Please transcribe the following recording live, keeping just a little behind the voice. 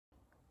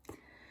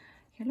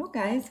Hello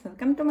guys,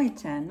 welcome to my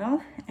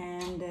channel,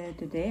 and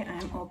today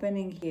I'm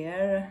opening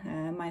here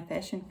my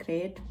Fashion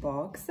Crate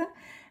box,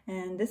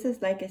 and this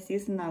is like a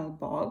seasonal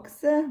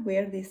box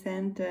where they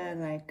send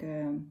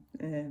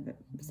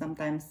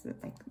sometimes,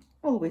 like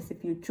always,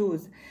 if you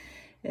choose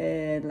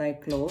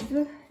like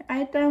clothes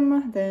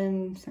item,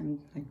 then some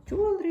like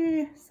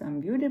jewelry,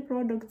 some beauty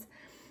products.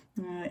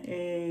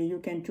 You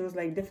can choose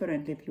like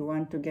differently if you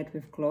want to get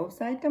with clothes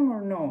item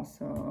or no,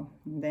 so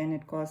then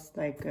it costs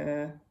like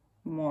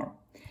more.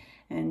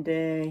 And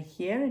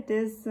here it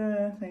is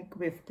like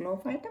with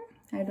cloth item.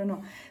 I don't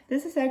know.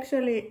 This is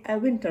actually a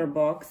winter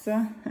box,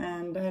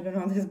 and I don't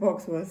know, this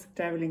box was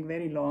traveling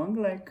very long,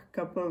 like a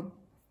couple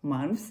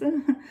months.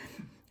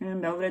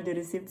 And I already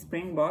received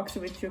spring box,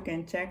 which you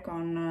can check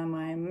on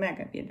my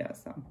mega video,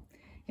 so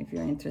if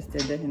you're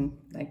interested in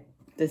like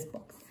this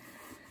box.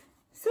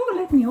 So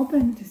let me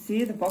open to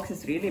see. The box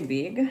is really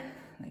big,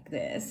 like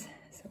this.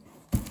 So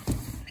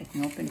let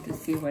me open to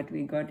see what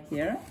we got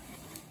here.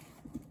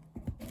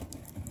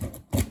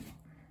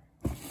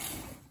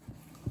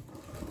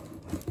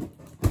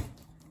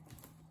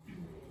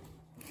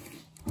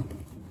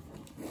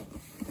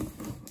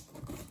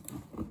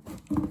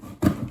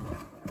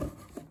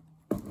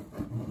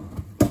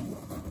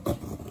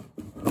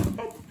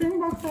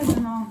 I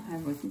don't know, I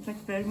wasn't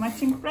like very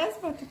much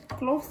impressed, but the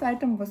clothes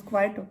item was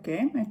quite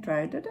okay. I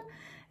tried it.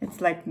 It's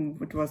like,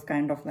 it was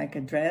kind of like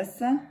a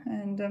dress,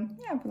 and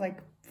yeah,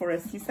 like for a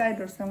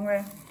seaside or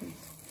somewhere, it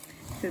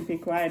should be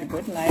quite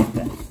good light.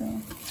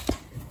 So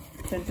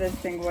it's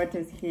interesting what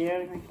is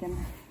here. We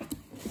can,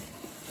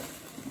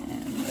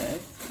 and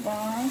this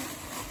one,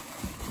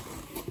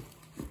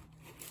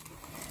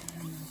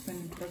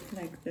 and it looks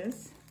like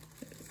this.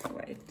 There's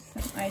quite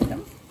some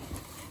items.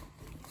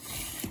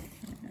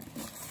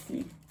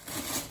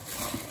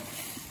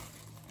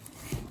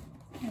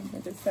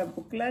 There is a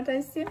booklet,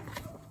 I see.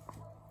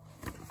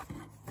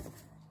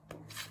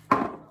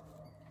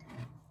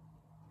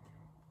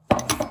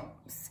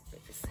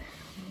 Space.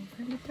 Move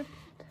a little bit.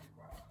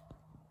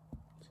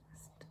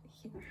 Just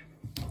here.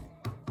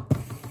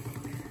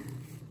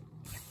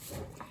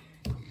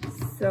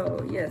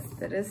 So yes,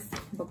 there is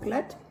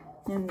booklet,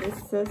 and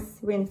this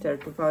is winter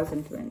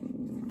 2020.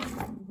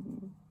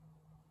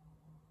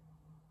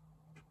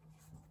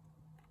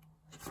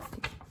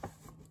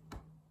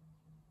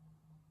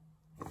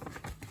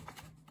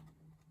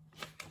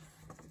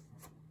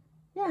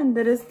 And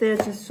there is there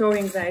just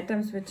showing the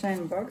items which I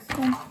unboxed.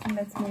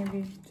 Let's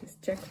maybe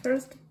just check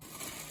first.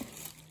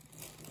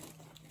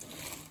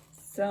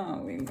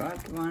 So we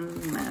got one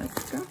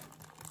mask.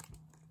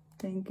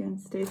 Thank you and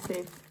stay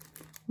safe.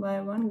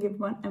 Buy one, give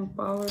one,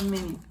 empower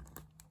many.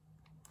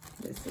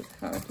 This is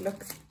how it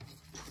looks.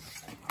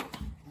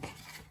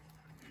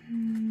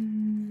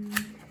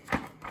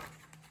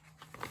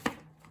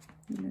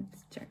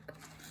 Let's check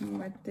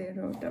what they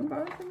wrote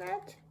about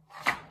that.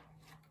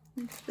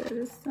 If there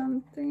is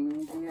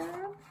something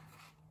here.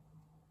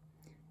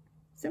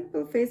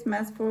 Simple face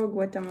mask for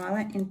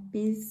Guatemala in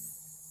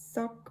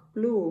Peacock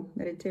Blue.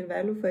 Retail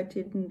value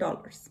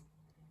 $13.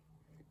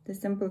 The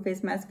simple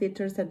face mask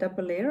features a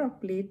double layer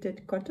of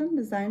pleated cotton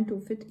designed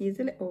to fit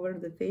easily over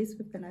the face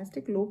with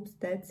elastic loops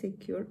that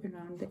secure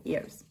around the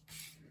ears.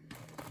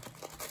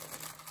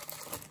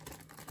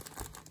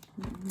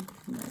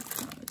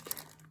 That's how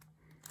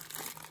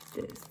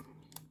it is.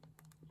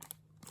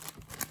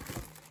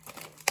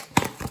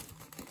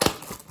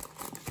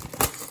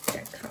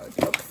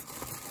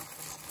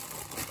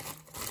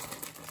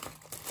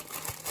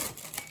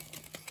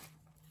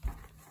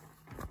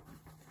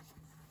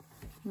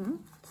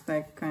 It's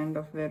like kind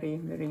of very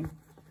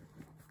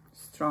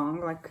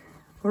strong, like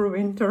for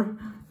winter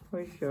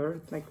for sure.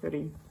 It's like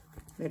very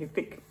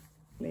thick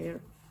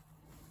layer.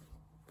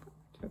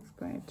 It looks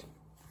quite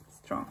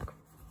strong.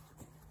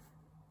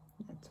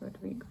 That's what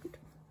we got.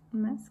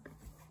 Mask.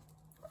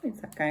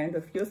 It's a kind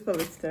of useful.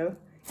 It's still,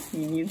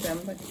 you need them,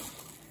 but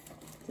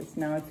just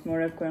now it's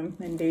more a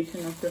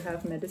recommendation of to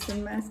have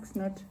medicine masks,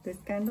 not this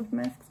kind of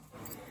masks.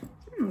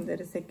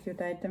 There is a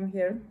cute item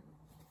here.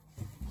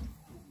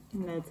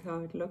 And that's how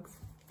it looks.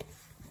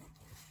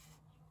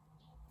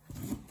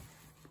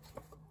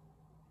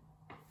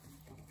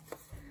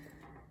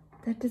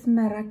 That is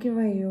Meraki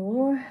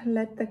Vayu.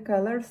 Let the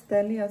colors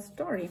tell you a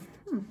story.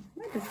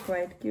 That is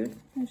quite cute,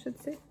 I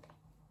should say.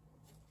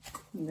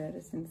 There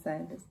is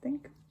inside this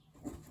thing.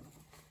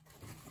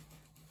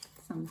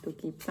 Some to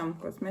keep some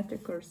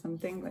cosmetic or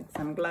something, like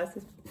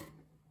sunglasses.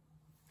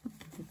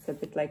 It's a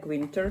bit like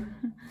winter.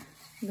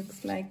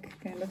 Looks like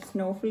kind of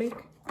snowflake.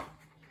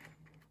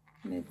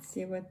 Let's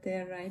see what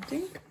they're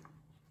writing.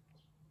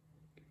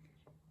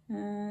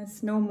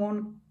 Snow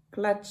Moon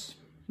Clutch,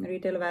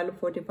 retail value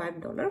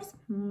 $45.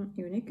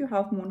 Unique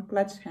half moon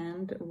clutch,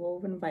 hand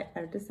woven by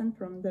artisan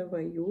from the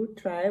Vayu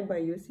tribe by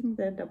using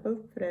the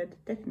double thread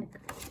technique.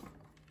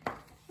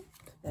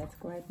 That's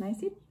quite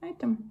nice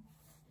item.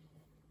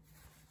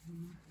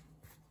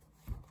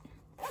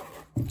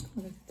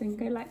 This thing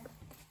I like.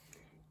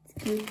 It's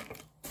cute.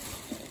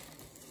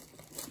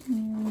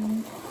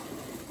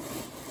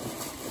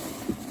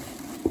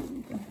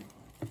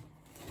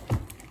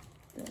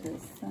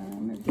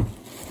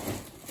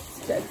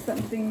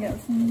 something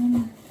else. And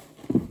then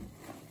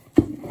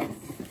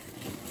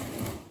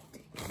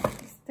take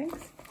these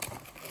things.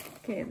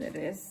 Okay, there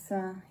is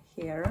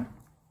hair.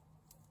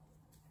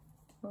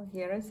 For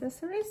hair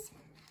accessories.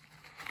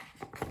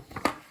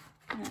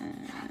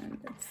 And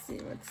let's see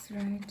what's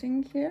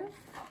writing here.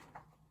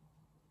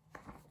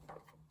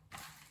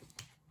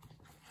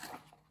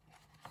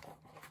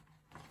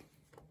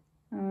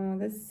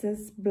 This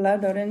is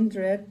blood orange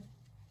red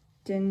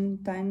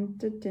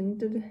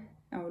tinted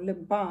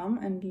lip balm,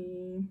 and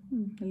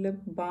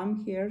lip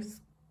balm hair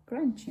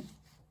scrunchie.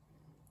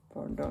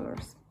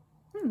 $4.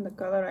 The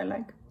color I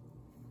like.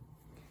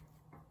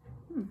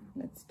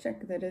 Let's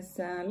check. There is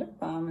lip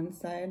balm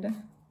inside.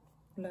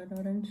 Blood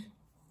orange.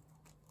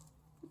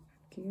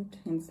 Cute.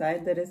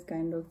 Inside there is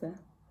kind of the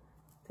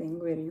thing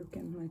where you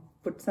can like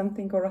put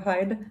something or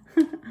hide.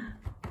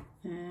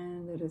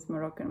 And there is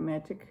Moroccan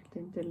Magic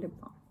tinted lip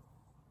balm.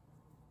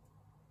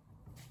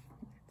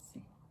 Let's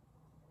see.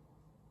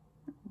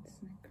 It's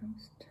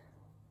closed.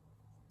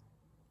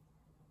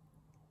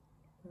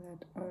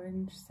 Blood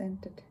orange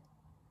scented.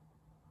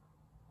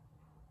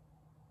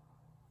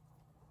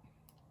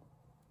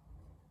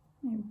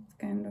 It's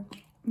kind of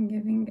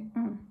giving.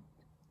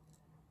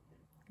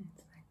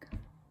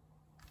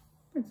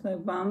 It's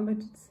like balm, but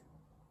it's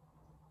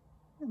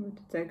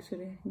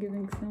actually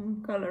giving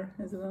some color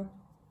as well.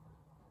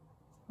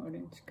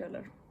 Orange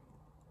color.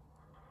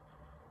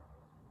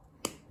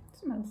 It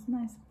smells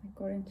nice, like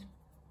orange.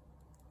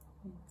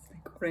 It's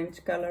like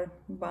orange color,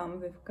 balm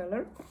with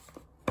color.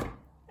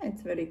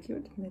 It's very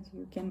cute that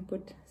you can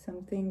put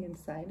something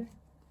inside.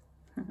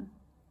 You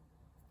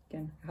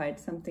can hide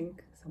something,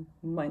 some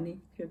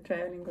money if you're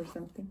traveling or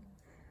something.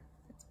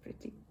 That's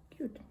pretty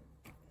cute.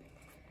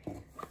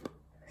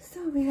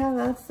 So we have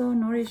also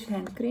Nourish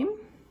hand cream.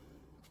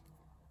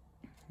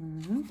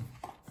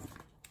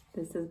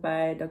 This is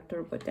by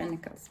Dr.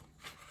 Botanicals.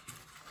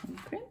 Hand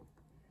cream.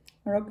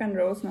 Moroccan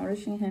Rose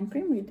Nourishing Hand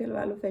Cream, retail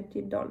value of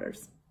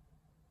 $80.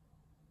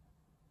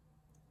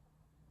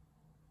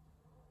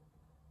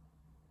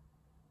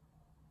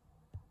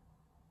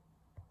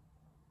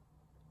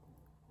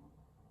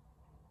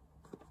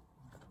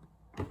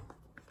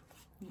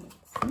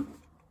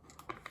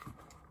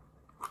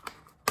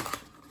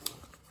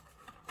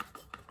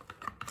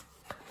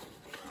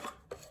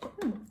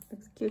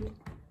 Cute.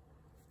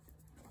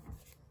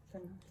 So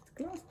it's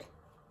closed.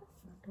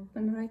 It's not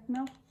open right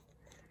now,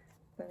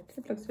 but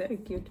it looks very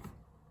cute.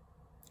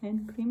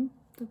 Hand cream,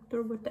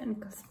 Dr.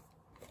 Botanicals.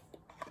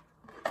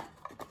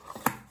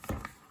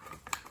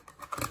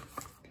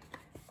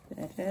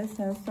 There is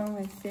also,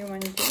 I see,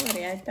 one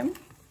jewelry item.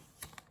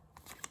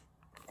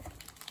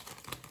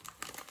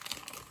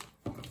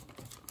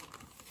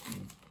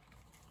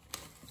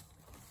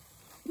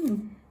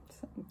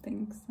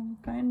 Something, some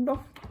kind of.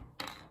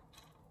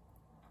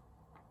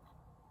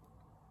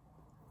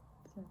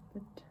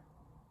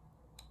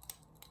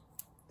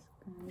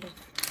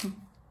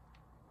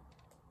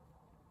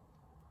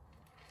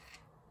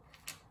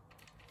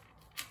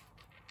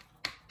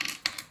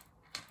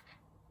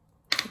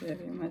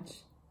 Very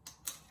much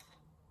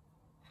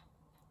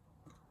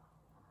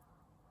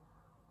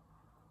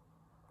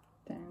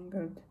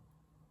tangled.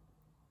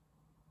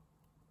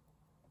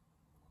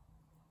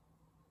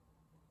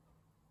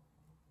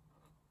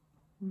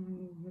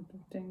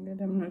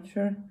 Tangled. I'm not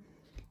sure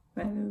if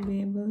I will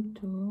be able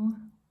to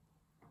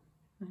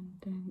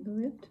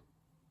untangle it.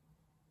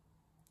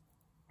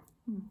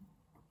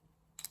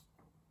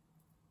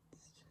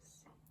 Let's just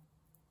see.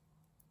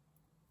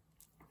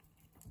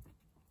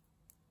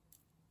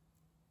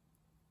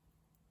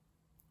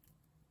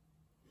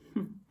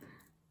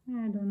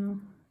 I don't know,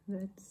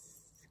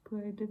 that's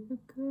quite a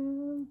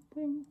difficult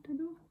thing to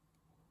do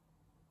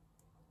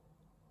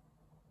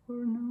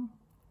for now.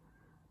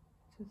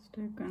 Just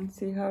I can't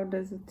see how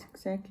does it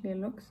exactly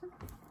looks,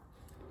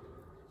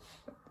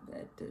 but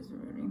that is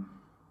very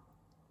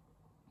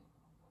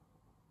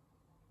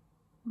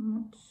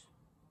much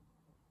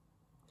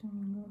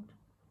tangled.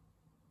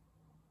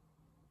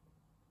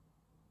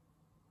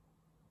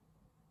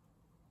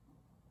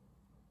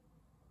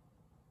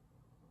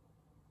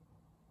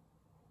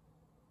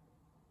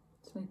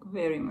 It's like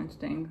very much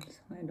tangled.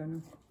 I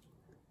don't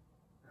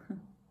know.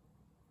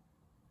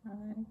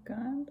 I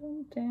can't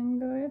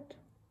untangle it.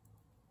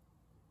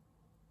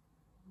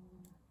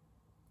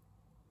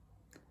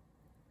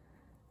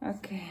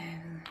 Okay,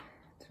 I'll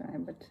try,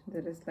 but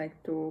there is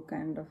like two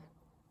kind of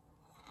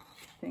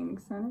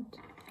things on it.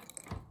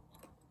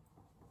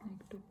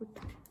 Like to put. I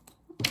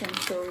can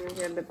show you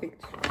here the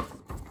picture.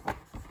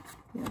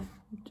 Yeah,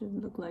 it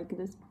should look like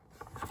this.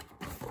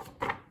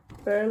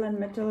 Pearl and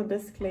metal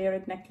disc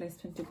layered necklace,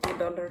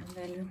 $22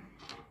 value.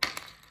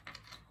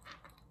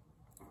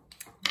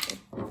 Okay.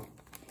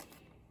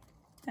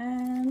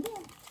 And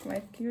yeah,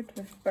 quite cute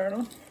with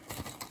pearl.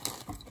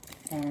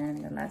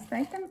 And the last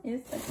item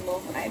is a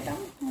glove item.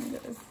 And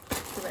there is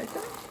two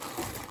items.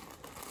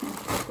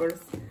 Of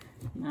course,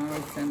 now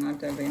it's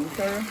not a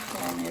winter,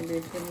 so maybe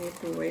it will need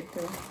to wait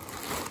till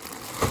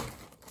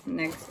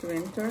next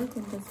winter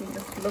because it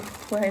just looks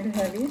quite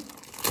heavy.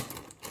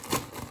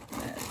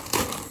 But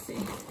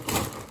see.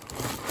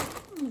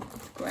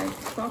 It's quite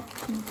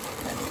soft and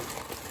heavy.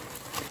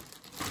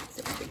 It's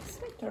a big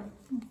sweater,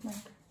 like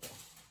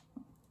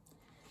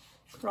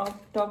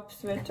crop top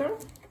sweater,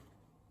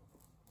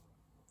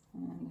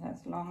 and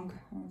has long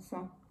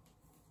also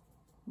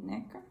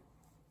neck.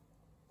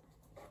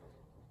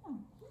 Oh,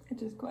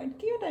 it is quite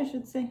cute, I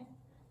should say,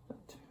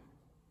 but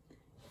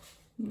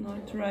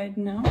not right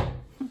now.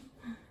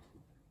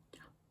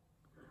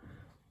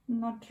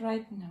 Not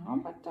right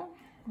now, but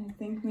I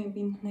think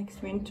maybe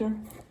next winter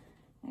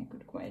I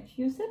could quite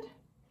use it.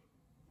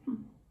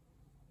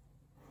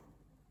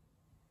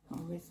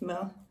 Always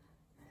smell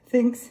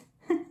things.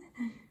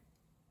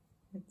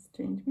 Let's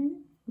change maybe.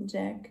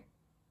 Jack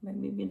by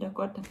Baby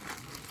Dakota.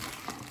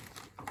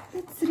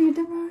 Let's read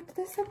about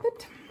this a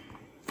bit.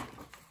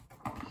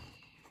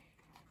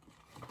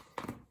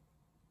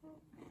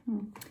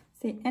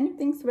 See,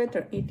 anything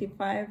sweater,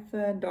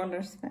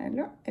 $85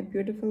 value. A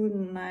beautiful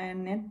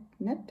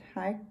net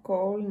high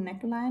coal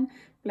neckline,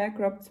 black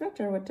cropped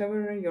sweater.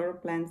 Whatever your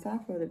plans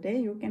are for the day,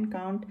 you can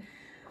count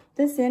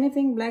this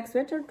anything black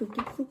sweater to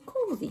keep you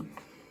cozy.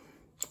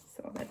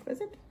 So that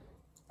was it.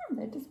 Oh,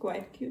 that is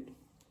quite cute.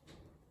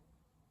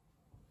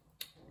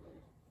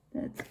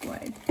 That's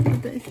quite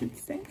cute, I should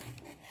say.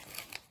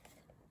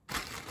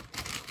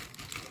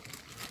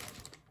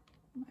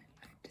 My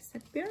light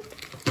disappeared.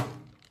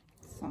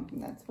 So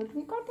that's what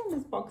we got in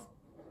this box.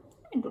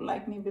 I do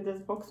like maybe this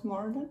box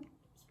more than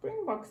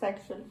spring box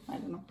actually. I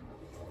don't know.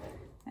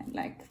 I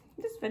like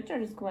this sweater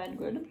is quite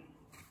good.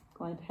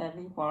 Quite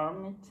heavy,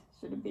 warm it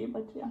should be,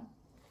 but yeah,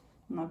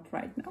 not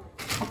right now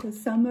because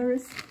summer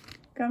is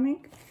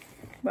coming.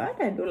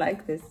 But I do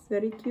like this,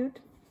 very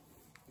cute.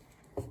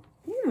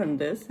 Even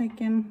this, I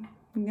can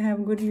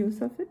have good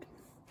use of it.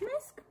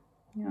 Mask,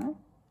 yeah.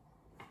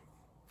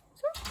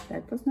 So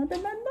that was not a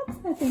bad box,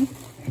 I think.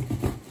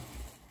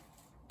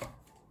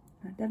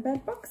 Not a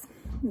bad box.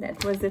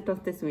 That was it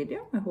of this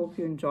video. I hope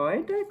you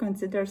enjoyed.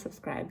 Consider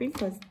subscribing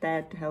because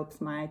that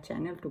helps my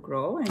channel to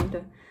grow,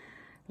 and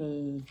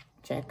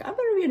check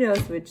other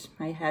videos which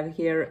I have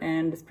here.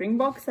 And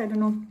Springbox, I don't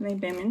know,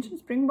 maybe I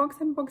mentioned Springbox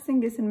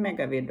unboxing is in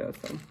mega video.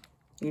 So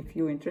if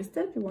you're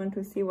interested, you want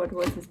to see what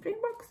was the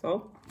Springbox,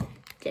 so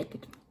check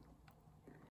it.